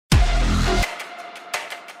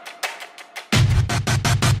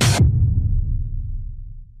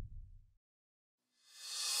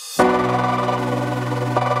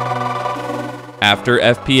After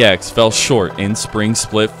FPX fell short in Spring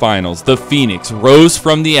Split Finals, the Phoenix rose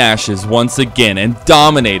from the ashes once again and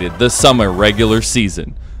dominated the summer regular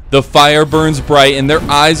season. The fire burns bright and their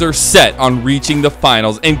eyes are set on reaching the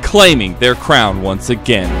finals and claiming their crown once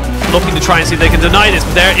again. Looking to try and see if they can deny this,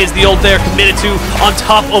 but there is the ult there committed to on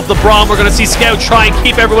top of the Braum. We're going to see Scout try and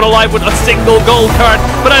keep everyone alive with a single gold card,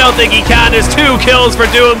 but I don't think he can. There's 2 kills for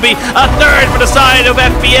Doomby, a 3rd for the side of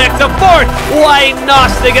FPX, a 4th. Why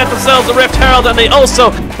not? They get themselves a Rift Herald, and they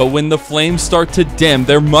also... But when the flames start to dim,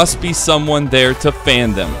 there must be someone there to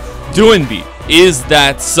fan them. Doomby is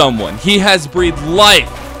that someone. He has breathed life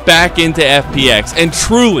back into FPX and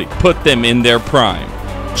truly put them in their prime.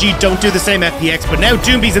 Gee, don't do the same FPX, but now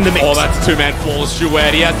Doomby's in the mix. Oh, that's 2-man flawless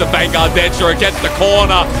duet. He has the Vanguard Venture against the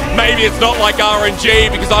corner. Maybe it's not like RNG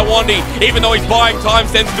because Iwandi, even though he's buying time,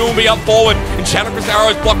 sends Doomby up forward. And Chanakris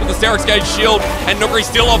arrows blocked with the Serix Gauge shield. And Nugri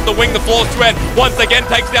still off the wing. The flawless duet once again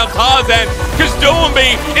takes down Tarzan because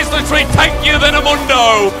Doomby is literally tankier than a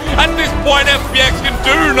Mundo. At this point, FPX can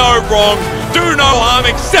do no wrong, do no harm,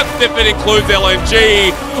 except if it includes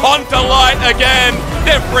LNG. Onto Light again.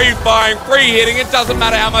 They're free firing, free hitting. It doesn't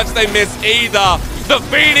matter how much they miss either. The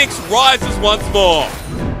Phoenix rises once more.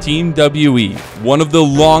 Team WE, one of the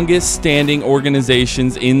longest standing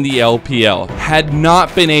organizations in the LPL, had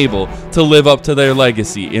not been able to live up to their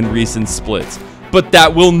legacy in recent splits. But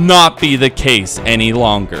that will not be the case any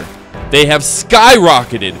longer. They have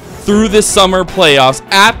skyrocketed through the summer playoffs,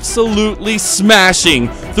 absolutely smashing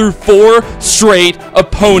through 4 straight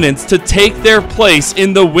opponents to take their place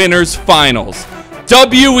in the winners finals.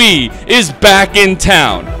 WE is back in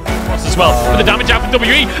town. As well, with the damage out from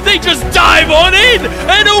WE, they just dive on in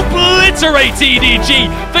and obliterate TDG.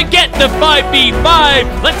 Forget the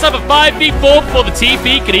 5v5. Let's have a 5v4 before the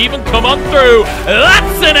TP can even come on through.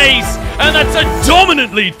 That's an ace, and that's a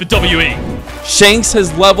dominant lead for WE. Shanks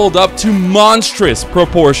has leveled up to monstrous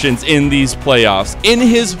proportions in these playoffs. In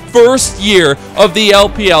his first year of the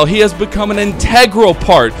LPL, he has become an integral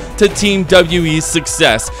part to Team WE's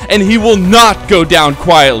success, and he will not go down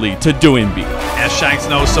quietly to Doomby. As Shanks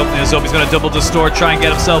knows something is up, he's going to double distort, try and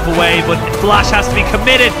get himself away, but Flash has to be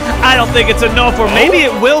committed. I don't think it's enough, or maybe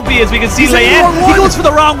it will be, as we can see Leyen. He goes for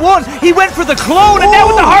the wrong one. He went for the clone, and now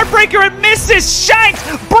with the Heartbreaker, it misses. Shanks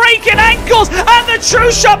breaking ankles, and the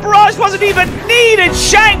True Shot Barrage wasn't even needed.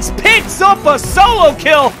 Shanks picks up a solo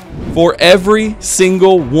kill. For every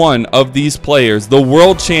single one of these players, the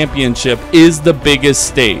World Championship is the biggest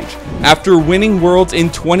stage. After winning Worlds in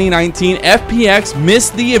 2019, FPX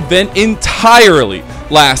missed the event entirely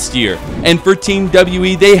last year. And for Team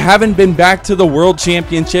WE, they haven't been back to the World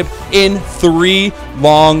Championship in 3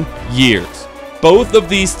 long years. Both of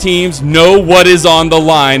these teams know what is on the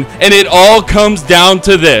line, and it all comes down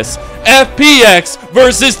to this: FPX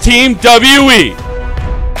versus Team WE.